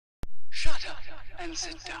up and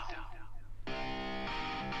sit down.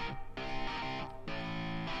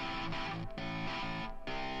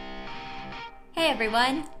 Hey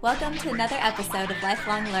everyone, welcome to another episode of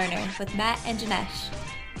Lifelong Learner with Matt and Janesh.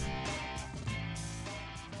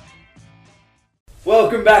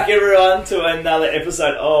 Welcome back everyone to another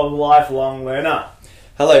episode of Lifelong Learner.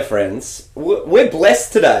 Hello friends, we're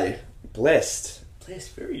blessed today. Blessed.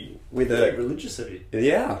 Blessed, very Very religious of you.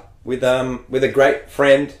 Yeah, with a great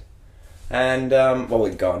friend and,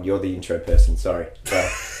 God, you're the intro person, sorry. So,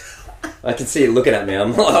 I can see you looking at me,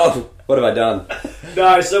 I'm like, oh, what have I done?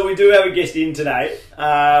 No, so we do have a guest in today.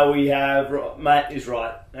 We have, Matt is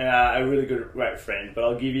right, a really great friend, but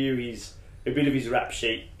I'll give you a bit of his rap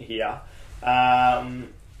sheet here.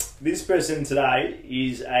 This person today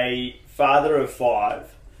is a father of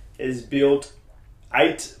 5, has built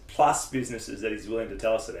 8+ businesses that he's willing to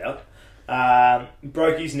tell us about.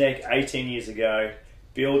 Broke his neck 18 years ago,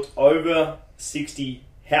 built over 60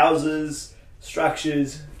 houses,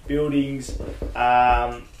 structures, buildings,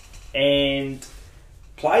 and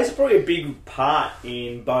plays probably a big part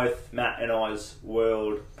in both Matt and I's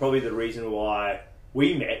world. Probably the reason why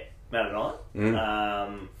we met, Matt and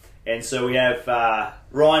I. And so we have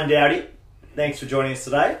Ryan Dowdy. Thanks for joining us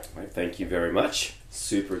today. Mate, thank you very much.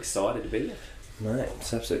 Super excited to be here. Mate,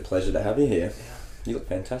 it's an absolute pleasure to have you here. You look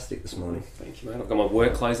fantastic this morning. Thank you, mate. I've got my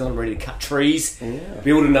work clothes on, ready to cut trees, Yeah.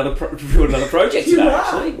 build another project You today. are?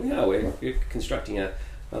 Actually, we're constructing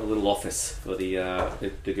another little office for the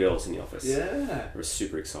girls in the office. Yeah. We're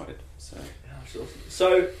super excited. So That's awesome.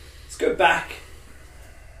 So let's go back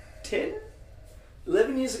 10,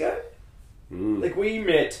 11 years ago. Like we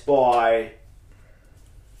met by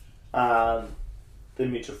the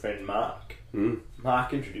mutual friend Mark.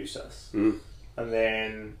 Mark introduced us, and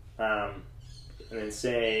then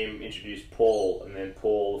Sam introduced Paul, and then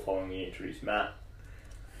Paul the following year introduced Matt.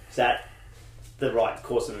 Is that the right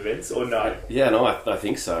course of events, or no? yeah, no, I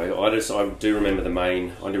think so. I do remember I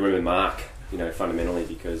do remember Mark. Fundamentally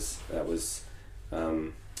because that was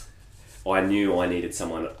I knew I needed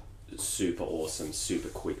someone super awesome, super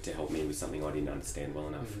quick to help me with something I didn't understand well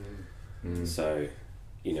enough. So,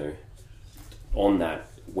 on that,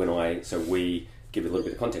 we give a little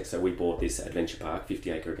bit of context. So we bought this adventure park,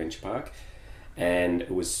 50-acre adventure park, and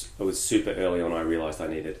it was super early on. I realised I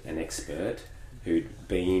needed an expert who'd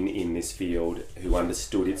been in this field, who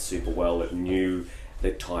understood it super well, that knew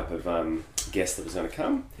the type of guest that was going to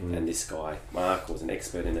come. And this guy, Mark, was an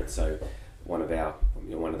expert in it. So one of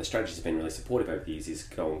the strategies that's been really supportive over the years is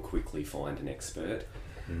go and quickly find an expert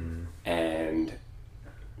and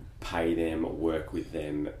pay them, work with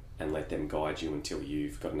them, and let them guide you until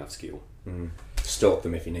you've got enough skill. Stalk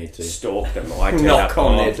them if you need to. Stalk them. I turned Knock up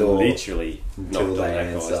on their door. Literally knocked on they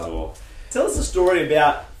that guy's answer. door. Tell us the story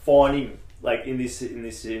about finding, like in this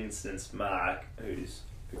instance, Mark, who's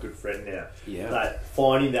a good friend now. Yeah. Like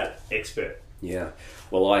finding that expert. Yeah.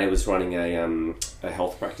 Well, I was running a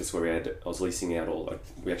health practice where I was leasing out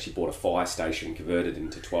we actually bought a fire station, converted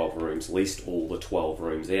into 12 rooms, leased all the 12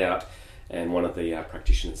 rooms out, and one of the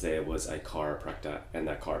practitioners there was a chiropractor, and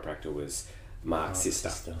that chiropractor was Mark's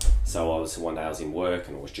sister. So one day I was in work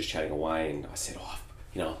and I was just chatting away, and I said,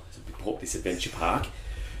 we bought this adventure park.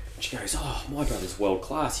 And she goes, my brother's world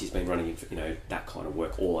class. He's been running, that kind of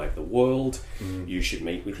work all over the world. You should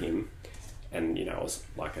meet with him. And, I was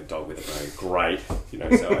like a dog with a bone. Great.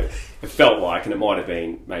 So it felt like, and it might have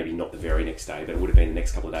been maybe not the very next day, but it would have been the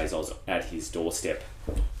next couple of days I was at his doorstep.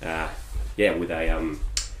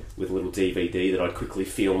 With a little DVD that I'd quickly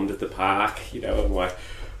filmed at the park, on my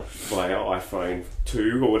iPhone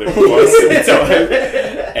 2 or whatever it was at the time.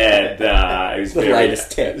 And it was The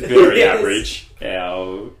latest tech. very average.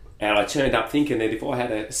 And I turned up thinking that if I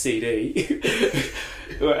had a CD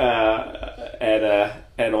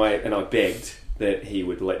and I begged that he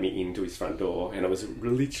would let me into his front door, and it was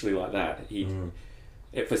literally like that.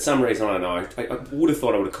 For some reason, I don't know, I would have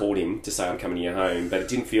thought I would have called him to say I'm coming to your home, but it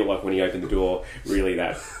didn't feel like when he opened the door really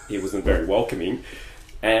that he wasn't very welcoming.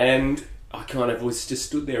 And I kind of was just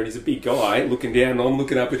stood there, and he's a big guy looking down, and I'm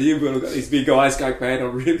looking up at him, and I've got these big eyes going, man, I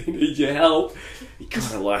really need your help. He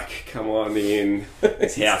kind of like, come on in.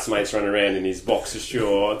 His housemates running around in his boxer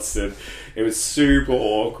shorts, and it was super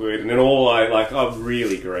awkward. And then I'm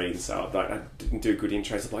really green, so I didn't do good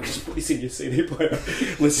intros. I'm like, just put this in your CD player.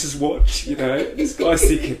 Let's just watch, This guy's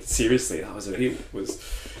thinking, seriously, it was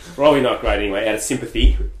probably not great anyway, out of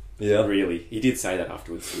sympathy. Yeah. Really. He did say that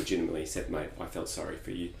afterwards, legitimately. He said, mate, I felt sorry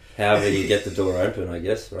for you. However you get the door open, I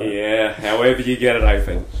guess, right? Yeah, however you get it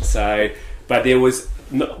open. So, but there was,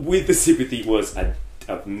 with the sympathy was a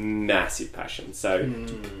of massive passion. So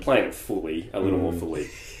playing it fully, a little more fully,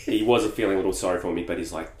 he was feeling a little sorry for me, but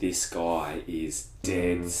he's like, this guy is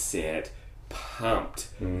dead set, pumped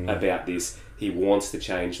about this. He wants to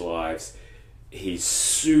change lives. He's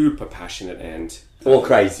super passionate and Or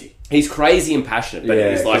crazy. he's crazy and passionate, but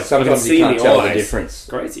he's like, sometimes you can't tell the difference.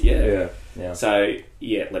 Crazy, yeah. Yeah. So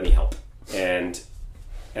let me help, and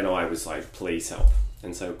I was like, please help.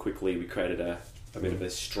 And so quickly we created a bit of a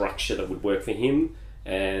structure that would work for him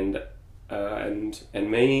and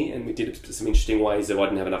me, and we did it some interesting ways that I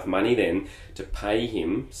didn't have enough money then to pay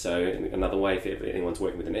him. So another way, if anyone's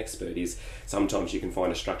working with an expert, is sometimes you can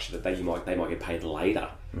find a structure that they might get paid later.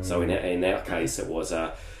 So in our case, it was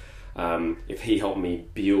if he helped me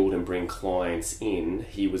build and bring clients in,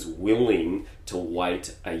 he was willing to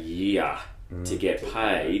wait a year to get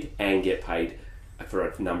paid, and get paid for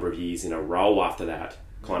a number of years in a row after that,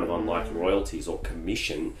 kind of on like royalties or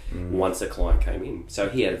commission once a client came in. So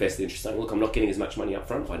he had a vested interest saying, look, I'm not getting as much money up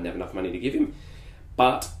front, I didn't have enough money to give him,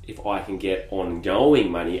 but if I can get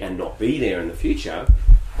ongoing money and not be there in the future,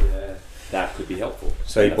 that could be helpful.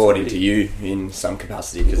 So he bought into you in some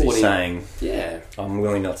capacity, because he's saying, yeah, I'm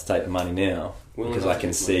willing not to take the money now because I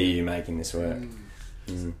can see you making this work.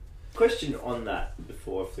 Question on that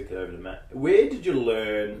before I flick it over to Matt. Where did you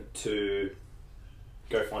learn to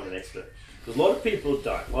go find an expert? Because a lot of people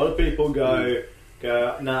don't. A lot of people go,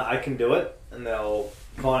 nah, I can do it, and they'll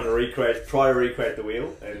kind of try to recreate the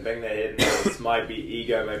wheel and bang their head, and this might be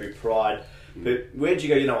ego, maybe pride. But where'd you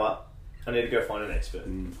go, you know what, I need to go find an expert?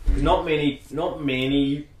 Because not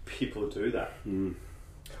many people do that.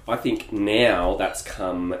 I think now that's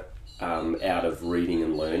come out of reading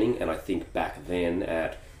and learning, and I think back then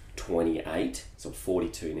at 28, so I'm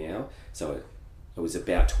 42 now, so it was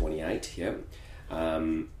about 28,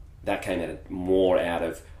 that came more out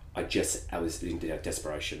of I was in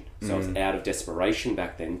desperation. So I was out of desperation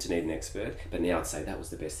back then to need an expert, but now I'd say that was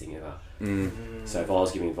the best thing ever. So if I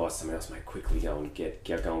was giving advice to someone else, mate, quickly go and get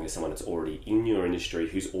someone that's already in your industry,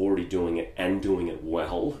 who's already doing it and doing it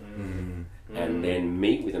well, and then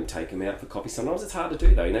meet with them, take them out for coffee. Sometimes it's hard to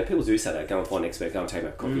do though. You know, people do say that, go and find an expert, go and take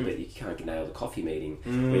them out for coffee, but you can't nail the coffee meeting,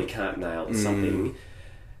 or you can't nail something.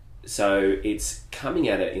 So it's coming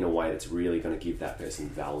at it in a way that's really going to give that person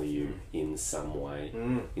value in some way.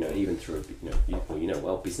 You know, even through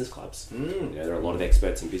business clubs. You know, there are a lot of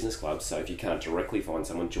experts in business clubs. So if you can't directly find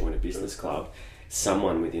someone, join a business club.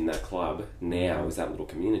 Someone within that club now, is that little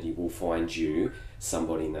community, will find you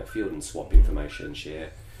somebody in that field and swap information and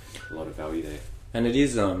share a lot of value there. And it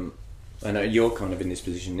is, I know you're kind of in this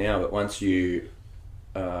position now, but once you,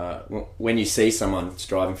 when you see someone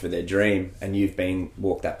striving for their dream and you've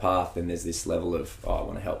walked that path, then there's this level of, I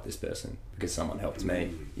want to help this person because someone helped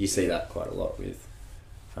me. You see that quite a lot with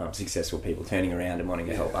successful people turning around and wanting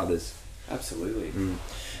to help others. Absolutely.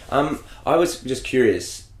 I was just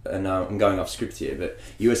curious, and I'm going off script here, but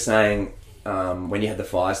you were saying when you had the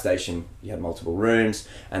fire station, you had multiple rooms,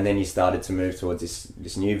 and then you started to move towards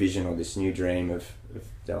this new vision or this new dream of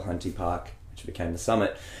Delhunty Park, which became the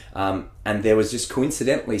Summit, and there was just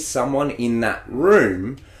coincidentally someone in that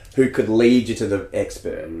room who could lead you to the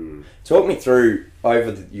expert. Talk me through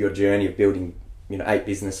over your journey of building, 8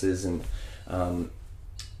 businesses, and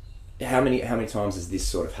how many times has this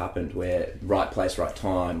sort of happened where right place, right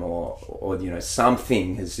time, or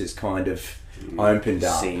something has just kind of opened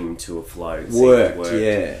up, seemed to have flowed, worked,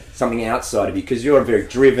 yeah, something outside of you, because you're very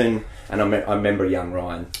driven. And I remember young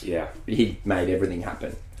Ryan, he made everything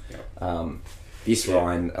happen. This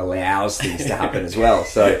Ryan allows things to happen as well.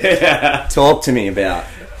 So talk to me about.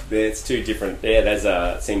 It's two different. Yeah,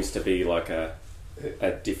 there's seems to be like a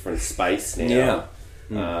different space now.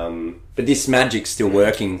 But this magic's still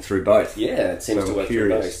working through both. Yeah, it seems to work through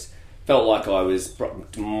both. Felt like I was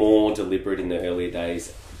more deliberate in the earlier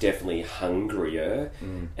days. Definitely hungrier,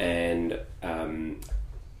 and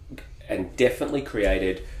definitely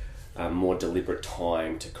created more deliberate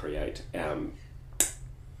time to create.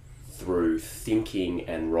 Through thinking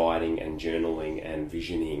and writing and journaling and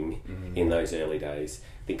visioning in those early days.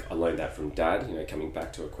 I think I learned that from Dad, coming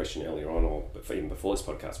back to a question earlier on, or even before this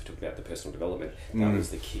podcast, we talked about the personal development. That was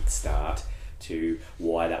the kickstart to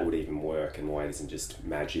why that would even work, and why it isn't just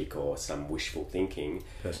magic or some wishful thinking.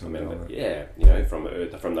 Personal development. Yeah,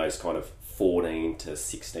 from those kind of 14 to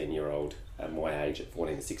 16-year-old, at my age, at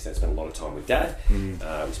 14 to 16, I spent a lot of time with Dad. We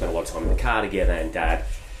spent a lot of time in the car together, and Dad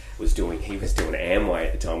was doing Amway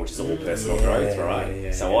at the time, which is all personal growth,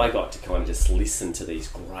 right? So I got to kind of just listen to these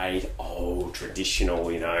great old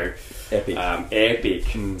traditional, epic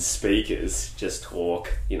speakers just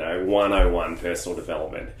talk, 101 personal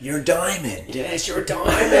development. You're a diamond. Yes, you're a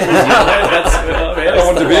diamond. That's what I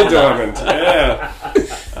want to be a diamond. Yeah.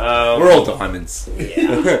 We're all diamonds.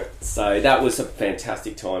 Yeah. So that was a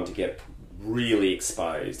fantastic time to get really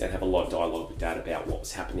exposed and have a lot of dialogue with Dad about what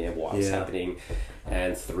was happening and why it was Yeah. happening.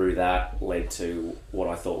 And through that led to what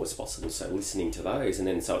I thought was possible. So listening to those, and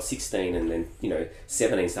then so at 16 and then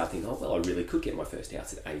 17, started thinking, oh well, I really could get my first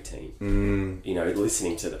house at 18.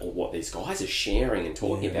 Listening to what these guys are sharing and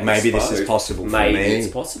talking about. Maybe I this suppose, is possible for maybe me.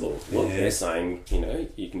 it's possible. Look, Yeah. they're saying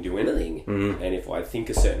you can do anything, and if I think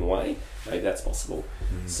a certain way, maybe that's possible.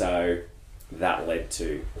 So that led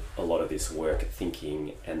to a lot of this work,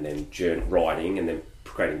 thinking, and then writing, and then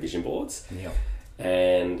creating vision boards. Yeah.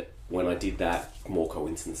 And when I did that, more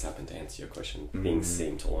coincidence happened, to answer your question. Things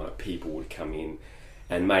seemed to line up. People would come in,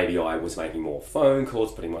 and maybe I was making more phone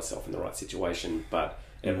calls, putting myself in the right situation, but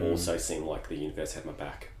it also seemed like the universe had my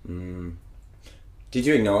back. Did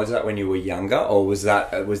you acknowledge that when you were younger, or was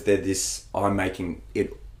there this, I'm making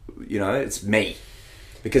it, it's me?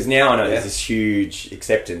 Because now I know there's this huge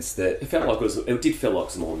acceptance that... It did feel like it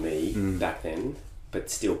was more me back then,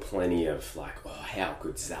 but still plenty of like, oh, how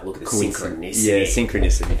good is that? Look at the synchronicity. Yeah,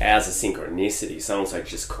 synchronicity. How's the synchronicity? Someone's like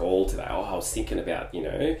just called today. Oh, I was thinking about,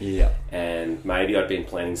 Yeah. and maybe I'd been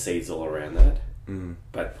planting seeds all around that.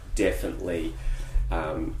 But definitely,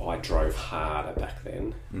 I drove harder back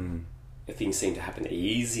then. Things seem to happen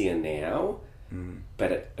easier now,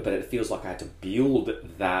 but it feels like I had to build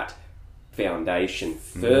that foundation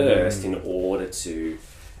first in order to,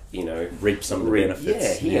 reap some of the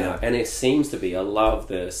benefits. Yeah. And it seems to be, I love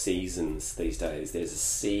the seasons these days. There's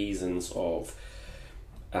seasons of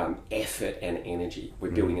effort and energy.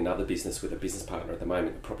 We're building another business with a business partner at the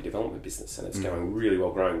moment, a property development business, and it's going really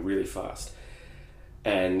well, growing really fast.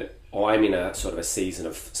 And I'm in a sort of a season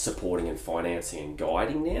of supporting and financing and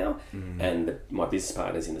guiding now, and my business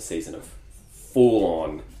partner's in the season of full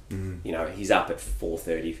on. He's up at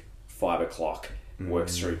 4:30, 5 o'clock,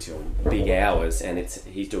 works through till big hours, and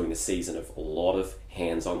he's doing the season of a lot of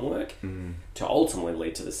hands-on work to ultimately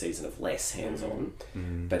lead to the season of less hands-on.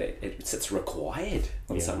 But it's required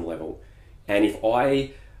on some level. And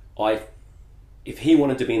if he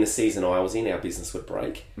wanted to be in the season I was in, our business would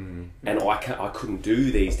break, and I couldn't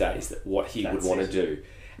do these days what he would want to do,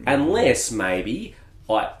 unless maybe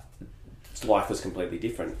life was completely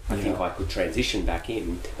different. I think I could transition back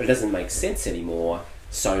in, but it doesn't make sense anymore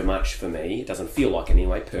so much for me. It doesn't feel like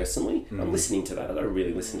anyway, personally. I'm listening to that. I don't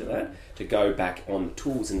really listen to that. To go back on the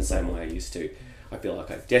tools in the same way I used to. I feel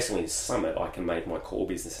like I've definitely Summit, I can make my core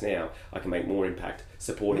business now. I can make more impact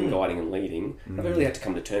supporting, guiding and leading. I've really had to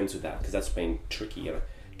come to terms with that, because that's been tricky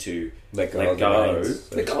to let go. Let go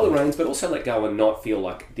of the reins, but also let go and not feel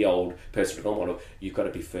like the old personal development model. You've got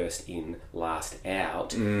to be first in, last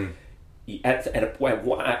out.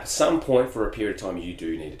 At some point for a period of time, you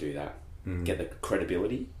do need to do that. Get the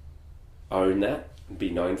credibility, own that,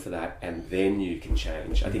 be known for that, and then you can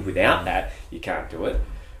change. I think without that, you can't do it.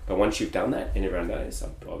 But once you've done that, and everyone knows, I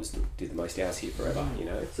did the most hours here forever,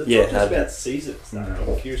 So talk to us about seasons, though.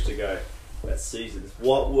 I'm curious to go about seasons.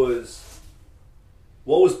 What was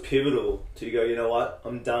pivotal to go, you know what,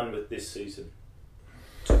 I'm done with this season,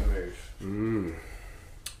 to move?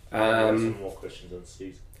 Some more questions on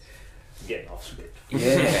seasons. I'm getting off script.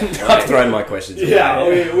 Yeah. I've thrown my questions. Yeah,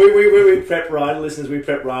 we prep Ryan, listeners, we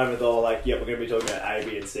prep Ryan with all like, we're going to be talking about A,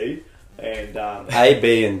 B and C. And A,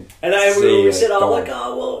 B, and C, we said, we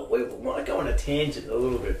we might go on a tangent a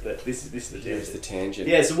little bit, but this is the tangent. Here's the tangent.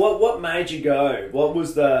 Yeah, so what made you go? What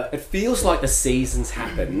was the... It feels like the seasons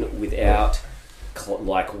happen without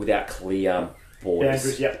clear borders.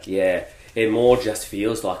 Boundaries, yep. Yeah. It more just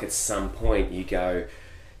feels like at some point you go,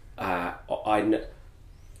 my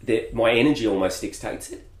energy almost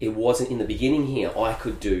dictates it. It wasn't in the beginning here. I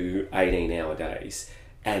could do 18-hour days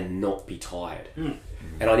and not be tired.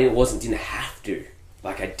 And I didn't have to.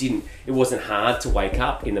 It wasn't hard to wake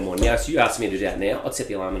up in the morning. Now, so you asked me to do that now, I'd set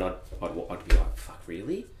the alarm and I'd be like, fuck,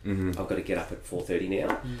 really? I've got to get up at 4:30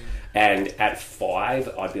 now. And at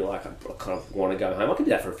 5, I'd be like, I kind of want to go home. I can do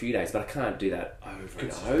that for a few days, but I can't do that over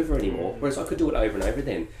and over anymore. Whereas I could do it over and over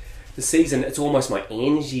then. The season, it's almost my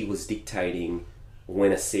energy was dictating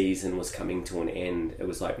when a season was coming to an end. It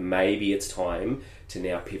was like, maybe it's time to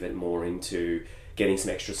now pivot more into getting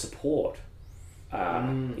some extra support.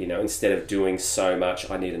 Instead of doing so much,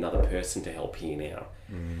 I need another person to help here now.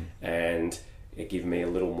 And it give me a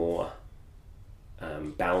little more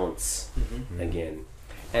balance again.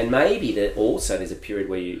 And maybe that also there's a period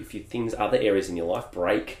where other areas in your life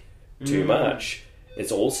break too much,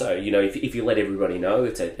 it's also, if you let everybody know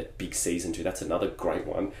it's a big season too, that's another great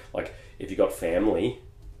one. Like, if you've got family,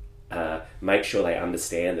 make sure they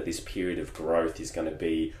understand that this period of growth is going to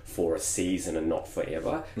be for a season and not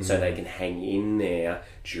forever, so they can hang in there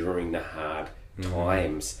during the hard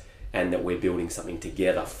times, and that we're building something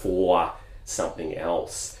together for something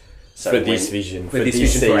else. So For this vision, for for this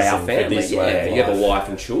this vision, for our season, for family. this way of You have a life. wife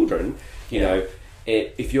and children. You know,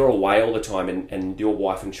 if you're away all the time and your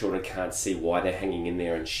wife and children can't see why they're hanging in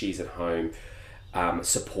there, and she's at home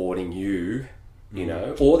supporting you. You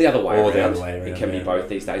know, or the other way Or around. the other way It around, can be yeah. both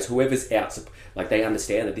these days. Whoever's out, like they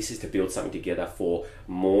understand that this is to build something together for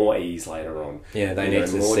more ease later on. Yeah, they You need know,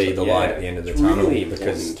 to more see to- the yeah, light at the end of the it's tunnel really because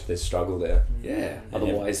important. there's struggle there. Yeah.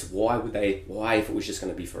 Otherwise, why would they? Why, if it was just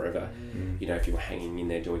going to be forever? You know, if you were hanging in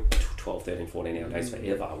there doing 12, 13, 14 hour days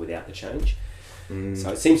forever without the change.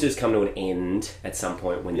 So it seems to just come to an end at some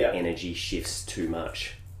point when Yeah. the energy shifts too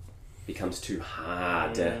much, becomes too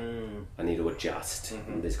hard. I need to adjust.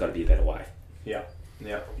 There's got to be a better way. Yeah,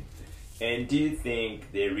 yeah. And do you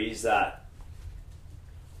think there is that,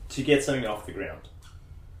 to get something off the ground,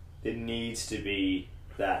 there needs to be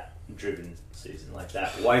that driven season, like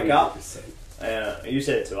that wake up? 100%. You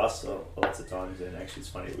said it to us lots of times, and actually it's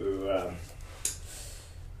funny, we were,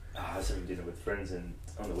 I was having dinner with friends and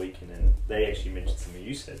on the weekend, and they actually mentioned something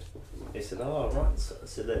you said. They said, oh, right,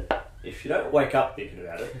 so that if you don't wake up thinking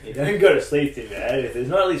about it, you don't go to sleep thinking about it, if there's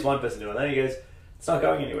not at least one person doing that, he goes, it's not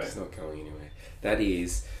going anywhere. It's not going anywhere. That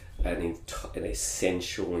is an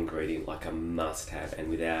essential ingredient, like a must-have, and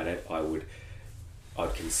without it,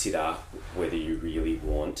 I'd consider whether you really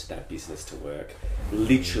want that business to work.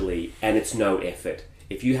 Literally, and it's no effort.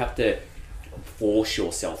 If you have to force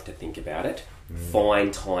yourself to think about it,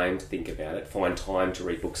 find time to think about it, find time to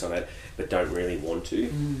read books on it, but don't really want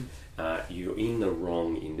to, you're in the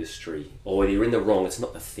wrong industry, or you're in the wrong. It's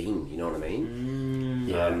not the thing. You know what I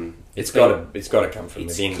mean? It's got to come from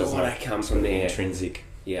within. It's doesn't got it? to come from there. Intrinsic.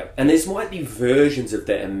 Yeah, and there might be versions of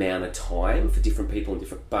the amount of time for different people and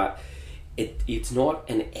different, but it's not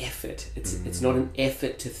an effort. It's not an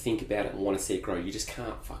effort to think about it and want to see it grow. You just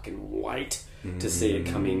can't fucking wait to see it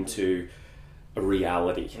come into a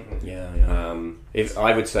reality. Yeah. If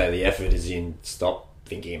I would say the effort is in stop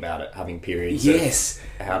thinking about it, having periods. Yes,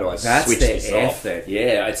 of how do I that's switch the this off? effort.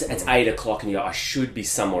 Yeah, it's 8 o'clock and you go, I should be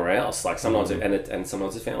somewhere else. Like sometimes, and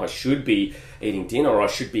sometimes it's found I should be eating dinner, or I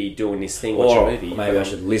should be doing this thing, watching Or a movie. maybe I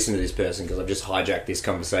should listen to this person because I've just hijacked this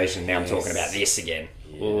conversation. Now I'm talking about this again.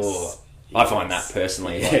 Yes. I find that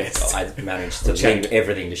personally, Yes. like, I managed to Change- link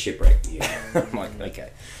everything to shipwreck. Yeah. I'm like, okay,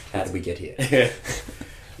 how did we get here?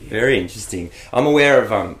 Very interesting. I'm aware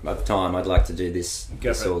of time. I'd like to do this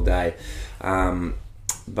all day,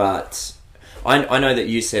 but I know that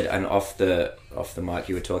you said, and off the mic,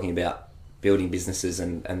 you were talking about building businesses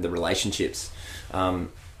and the relationships.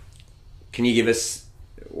 Can you give us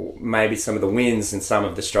maybe some of the wins and some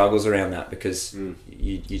of the struggles around that? Because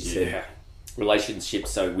you said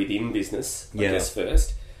relationships. So within business, I Yeah. guess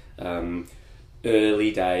first,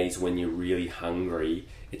 early days when you're really hungry,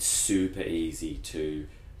 it's super easy to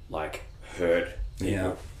like hurt people.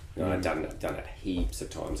 Yeah. You know, I've done it heaps of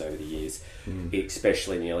times over the years,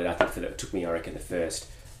 especially in the early. I think it took me, I reckon, the first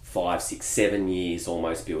 5, 6, 7 years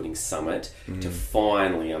almost building Summit to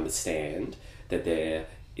finally understand that there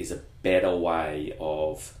is a better way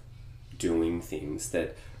of doing things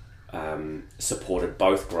that supported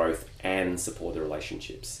both growth and support the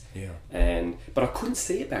relationships. Yeah. But I couldn't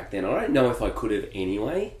see it back then. I don't know if I could have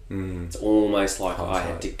anyway. It's almost like I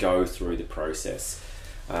had to go through the process.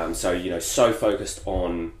 So focused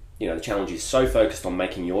on, the challenge is so focused on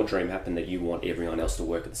making your dream happen that you want everyone else to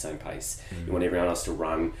work at the same pace. You want everyone else to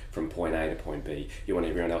run from point A to point B. You want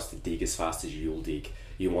everyone else to dig as fast as you'll dig.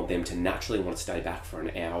 You want them to naturally want to stay back for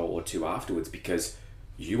an hour or two afterwards because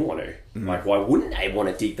you want to. Like, why wouldn't they want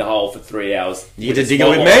to dig the hole for 3 hours? You get to dig it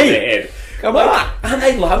spotlight with on me. their head? Come Like, on. Aren't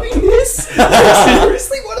they loving this?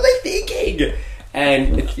 Seriously, what are they thinking?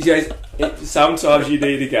 And sometimes you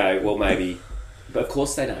need to go, well, maybe, but of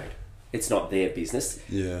course they don't. It's not their business.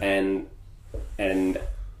 Yeah. And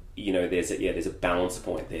there's a balance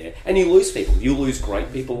point there, and you lose people. You lose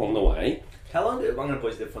great people along the way. How long did, I'm going to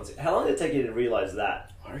pause there for 1 second. How long did it take you to realise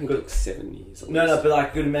that? I reckon it took 7 years. No, but I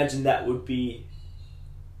could imagine that could be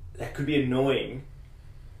annoying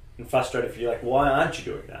and frustrating for you. Like, why aren't you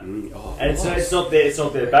doing that? And it's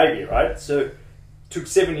not their baby, right? So it took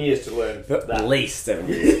 7 years to learn that. At least 7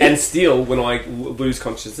 years. And still, when I lose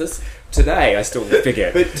consciousness, today I still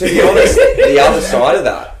forget. But to be honest, the other side of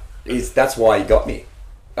that is that's why you got me.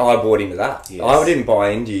 I bought into that. Yes. I didn't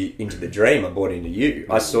buy into the dream. I bought into you.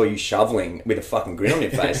 I saw you shoveling with a fucking grin on your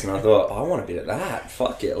face, and I thought, I want a bit of that.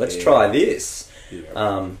 Fuck it, let's try this.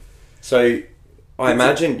 Yeah. So I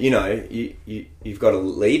imagine you've got to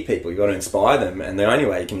lead people. You've got to inspire them, and the only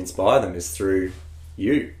way you can inspire them is through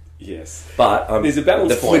you. Yes. But There's a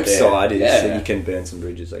balance the point flip there. side is Yeah. that you can burn some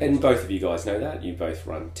bridges, I guess. And both of you guys know that. You both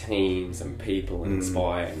run teams and people and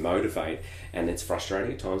inspire and motivate. And it's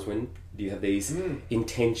frustrating at times when you have these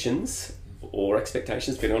intentions or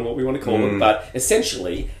expectations, depending on what we want to call them. But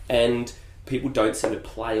essentially, and people don't seem to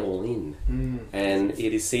play all in. And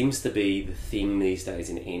seems to be the thing these days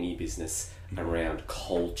in any business around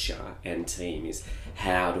culture and team is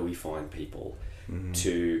how do we find people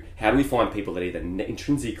how do we find people that are either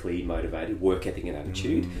intrinsically motivated, work ethic and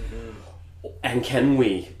attitude, and can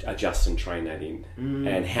we adjust and train that in?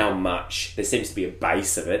 And how much? There seems to be a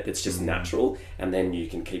base of it that's just natural, and then you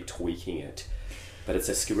can keep tweaking it. But it's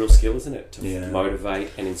a real skill, isn't it, to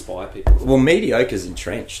motivate and inspire people? Well, mediocre's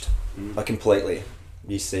entrenched, like completely.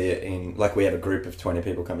 You see it in, like, we have a group of 20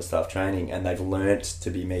 people come to staff training, and they've learnt to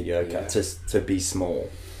be mediocre, to be small.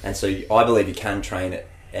 And so I believe you can train it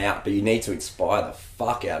out, but you need to inspire the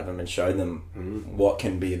fuck out of them and show them what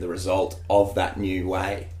can be the result of that new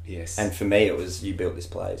way. Yes. And for me, it was, you built this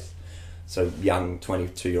place. So young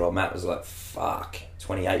 22-year-old Matt was like, fuck,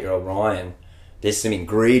 28-year-old Ryan, there's some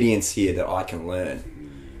ingredients here that I can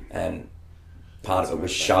learn. And part of it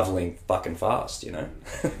was shoveling fucking fast, you know?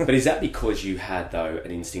 But is that because you had, though, an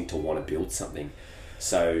instinct to want to build something?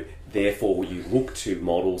 So therefore you look to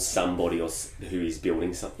model somebody else who is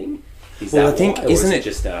building something? Well, I think, isn't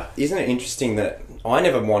it interesting that I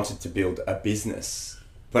never wanted to build a business,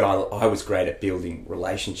 but I was great at building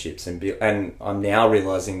relationships, and I'm now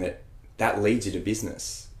realising that leads you to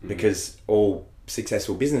business, because all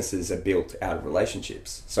successful businesses are built out of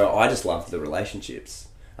relationships. So I just loved the relationships.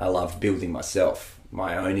 I loved building myself,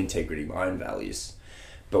 my own integrity, my own values.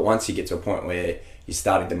 But once you get to a point where you're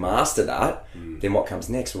starting to master that, then what comes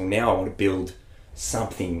next? Well, now I want to build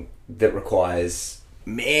something that requires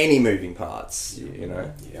many moving parts, you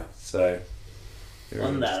know? Yeah. So,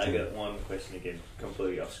 on that, I got one question again,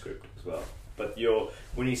 completely off script as well. But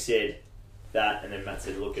when you said that, and then Matt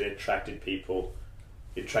said, look, it attracted people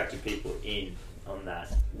in on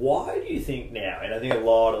that. Why do you think now, and I think a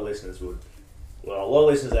lot of listeners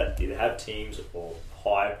that either have teams or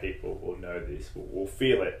hire people or know this will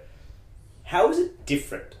feel it. How is it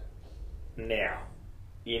different now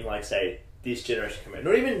in, like, say, this generation coming out?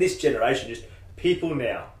 Not even this generation, just people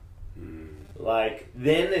now. Like,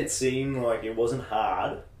 then it seemed like it wasn't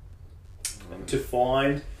hard to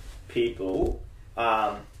find people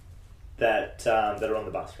that are on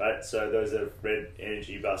the bus, right? So those that have read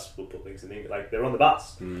Energy Bus will put links in there, like, they're on the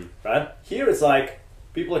bus, right? Here it's like,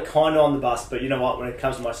 people are kind of on the bus, but you know what, when it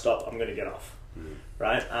comes to my stop, I'm going to get off,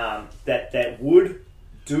 right? That would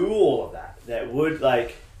do all of that. That would,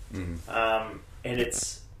 like, and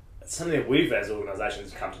it's something that we've as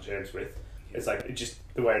organisations come to terms with. It's like, it's just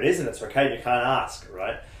the way it is, and it's okay, you can't ask,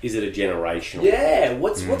 right? Is it a generational? Yeah,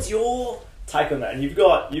 what's your take on that? And you've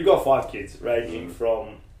got 5 kids ranging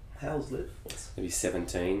from, how old's Liv? Maybe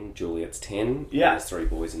 17, Juliet's 10. Yeah. There's 3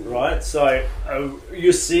 boys in the right, so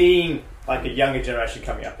you're seeing, like, a younger generation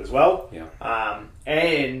coming up as well. Yeah.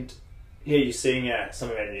 And yeah, you're seeing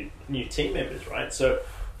some of our new team members, right? So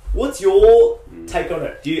what's your take on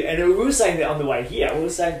it? And we were saying that on the way here, we were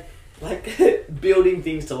saying, like, building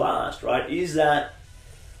things to last, right? Is that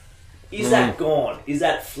gone? Is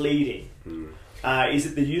that fleeting? Is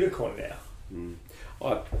it the unicorn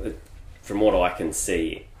now? From what I can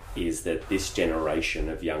see is that this generation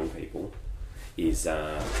of young people is...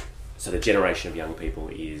 so the generation of young people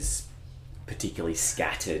is particularly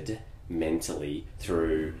scattered mentally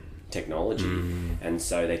through technology, and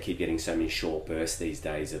so they keep getting so many short bursts these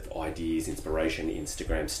days of ideas, inspiration,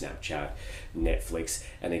 Instagram, Snapchat, Netflix,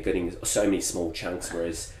 and they're getting so many small chunks,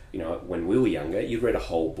 whereas, you know, when we were younger, you read a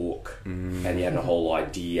whole book and you had a whole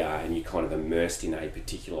idea and you kind of immersed in a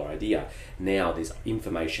particular idea. Now there's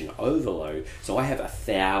information overload, so I have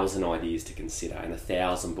 1,000 ideas to consider and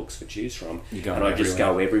 1,000 books to choose from, and I just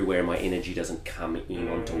go everywhere. My energy doesn't come in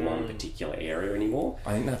onto one particular area anymore.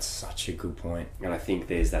 I think that's such a good point, and I think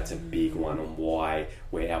that's a big one on why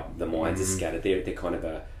the minds are scattered. They're kind of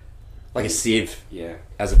like a sieve, yeah,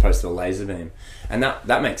 as opposed to a laser beam. And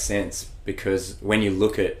that makes sense, because when you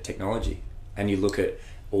look at technology and you look at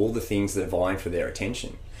all the things that are vying for their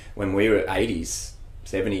attention, when we were at 80s,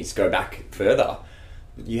 70s, go back further,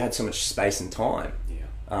 you had so much space and time.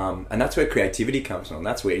 Yeah. And that's where creativity comes from.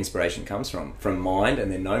 That's where inspiration comes from mind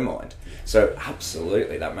and then no mind. So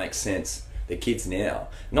absolutely, that makes sense. The kids now,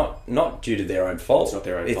 not due to their own fault. It's not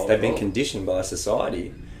their own fault. They've been conditioned by a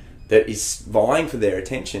society that is vying for their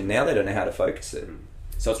attention. Now they don't know how to focus it.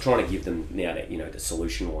 So it's trying to give them now that, you know, the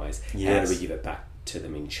solution wise, Yes. how do we give it back to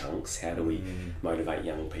them in chunks? How do we motivate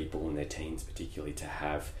young people and their teens particularly to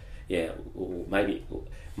have or maybe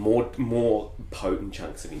more potent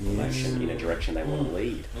chunks of information in a direction they want to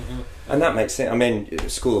lead. And that makes sense. I mean,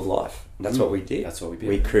 School of Life, that's what we did. That's what we did.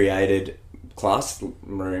 We created a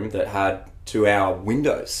classroom that had 2-hour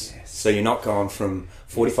windows. Yes. So you're not going from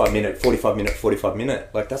 45 minute.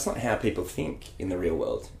 Like, that's not how people think in the real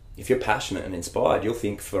world. If you're passionate and inspired, you'll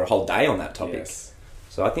think for a whole day on that topic. Yes.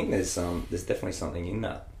 So I think there's definitely something in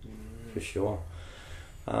that, for sure.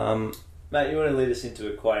 Matt, you want to lead us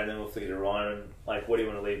into a quote and then we'll flick it to Ryan, and like, what do you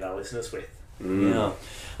want to leave our listeners with? Yeah.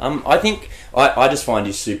 I think I just find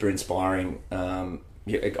you super inspiring.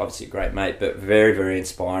 You're obviously a great mate, but very, very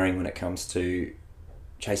inspiring when it comes to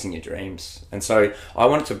chasing your dreams. And so I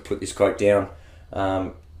wanted to put this quote down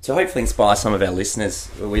to hopefully inspire some of our listeners.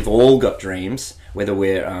 We've all got dreams, whether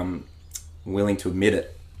we're willing to admit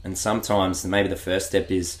it. And sometimes maybe the first step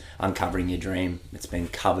is uncovering your dream. It's been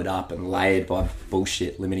covered up and layered by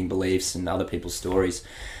bullshit, limiting beliefs and other people's stories.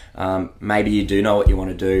 Maybe you do know what you want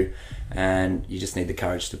to do and you just need the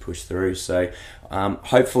courage to push through. So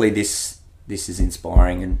hopefully this is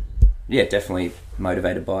inspiring and definitely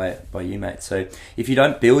motivated by you, mate. So if you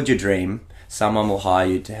don't build your dream, someone will hire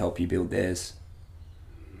you to help you build theirs.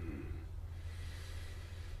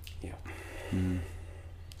 Yeah.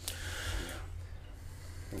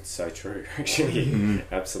 It's so true, actually.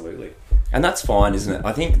 Absolutely. And that's fine, isn't it?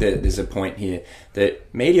 I think that there's a point here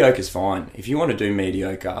that mediocre's fine. If you want to do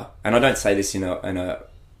mediocre, and I don't say this in a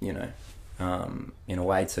way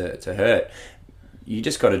to hurt, you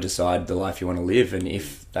just got to decide the life you want to live. And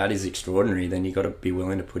if that is extraordinary, then you got to be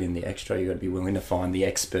willing to put in the extra. You got to be willing to find the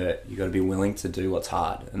expert. You got to be willing to do what's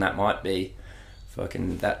hard, and that might be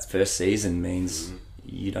that first season means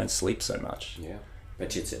you don't sleep so much. Yeah.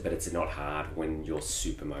 But it's not hard when you're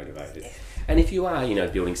super motivated. And if you are,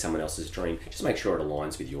 building someone else's dream, just make sure it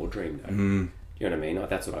aligns with your dream, though. You know what I mean? Like,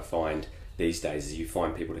 that's what I find these days is you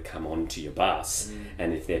find people to come onto your bus,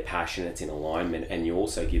 and if they're passionate, it's in alignment, and you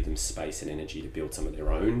also give them space and energy to build some of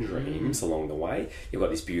their own dreams along the way. You've got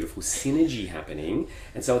this beautiful synergy happening,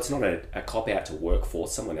 and so it's not a cop-out to work for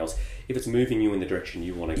someone else if it's moving you in the direction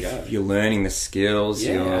you want to go. You're learning the skills,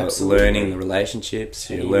 you're absolutely. learning the relationships,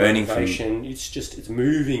 you're learning motivation. It's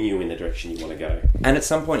moving you in the direction you want to go. And at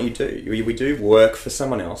some point we do work for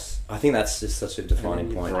someone else. I think that's just such a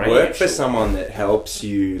defining point. Work for someone that helps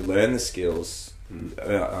you learn the skills,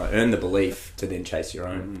 earn the belief to then chase your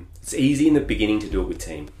own. It's easy in the beginning to do it with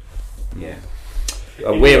team. Yeah.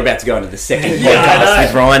 We're about to go into the second podcast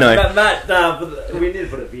with Rhino. Matt, we need to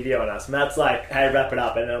put a video on us. Matt's like, hey, wrap it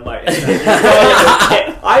up. And I'm like, Matt,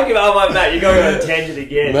 you're going on a tangent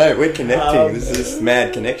again. Mate, we're connecting. This is a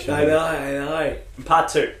mad connection. I know. Part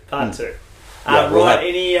two. Yeah,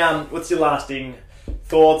 right, what's your lasting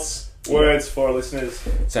thoughts, words for our listeners?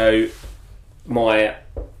 So,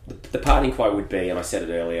 the parting quote would be, and I said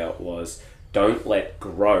it earlier, was don't let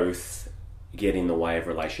growth get in the way of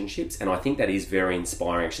relationships. And I think that is very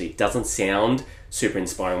inspiring. Actually, it doesn't sound super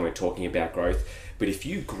inspiring when we're talking about growth, but if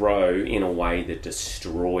you grow in a way that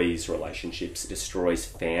destroys relationships, destroys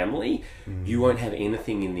family, you won't have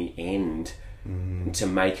anything in the end to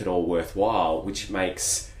make it all worthwhile, which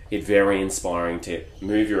makes it very inspiring to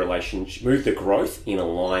move the growth in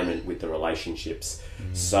alignment with the relationships,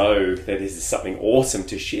 so that this is something awesome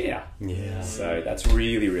to share. Yeah. So that's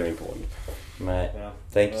really, really important. Mate,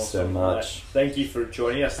 thank you so much. Thank you for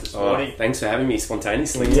joining us this morning. Thanks for having me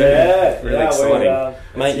spontaneously. Really exciting.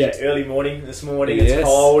 Mate, early morning this morning. Yes. It's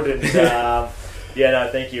cold, and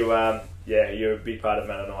thank you. You're a big part of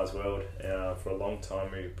Matt and I's world. For a long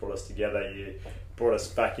time, we brought us together. You brought us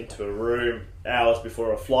back into a room hours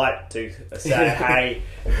before a flight to say, hey,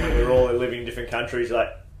 when we're all living in different countries, like,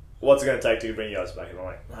 what's it going to take to bring you guys back? And I'm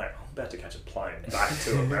like, mate, I'm about to catch a plane back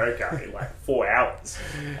to America in like 4 hours.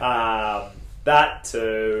 Lots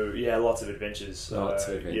of adventures.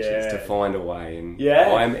 To find a way, and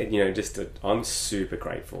I'm super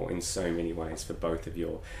grateful in so many ways for both of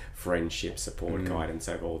your friendship, support, guidance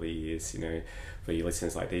over all the years. For your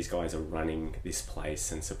listeners, like, these guys are running this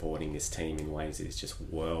place and supporting this team in ways that is just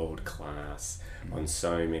world class on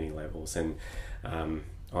so many levels, and I'm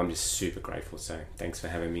just super grateful. So thanks for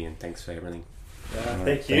having me, and thanks for everything.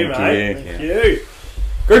 Thank you, mate. Thank you.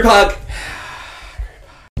 Group hug.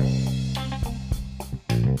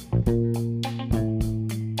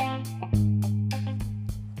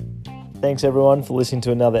 Thanks everyone for listening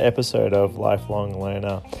to another episode of Lifelong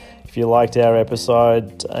Learner. If you liked our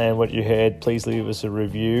episode and what you heard, please leave us a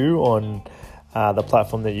review on the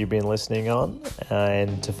platform that you've been listening on.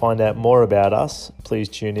 And to find out more about us, please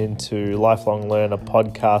tune in to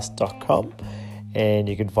lifelonglearnerpodcast.com, and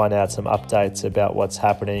you can find out some updates about what's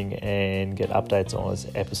happening and get updates on as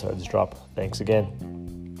episodes drop. Thanks again.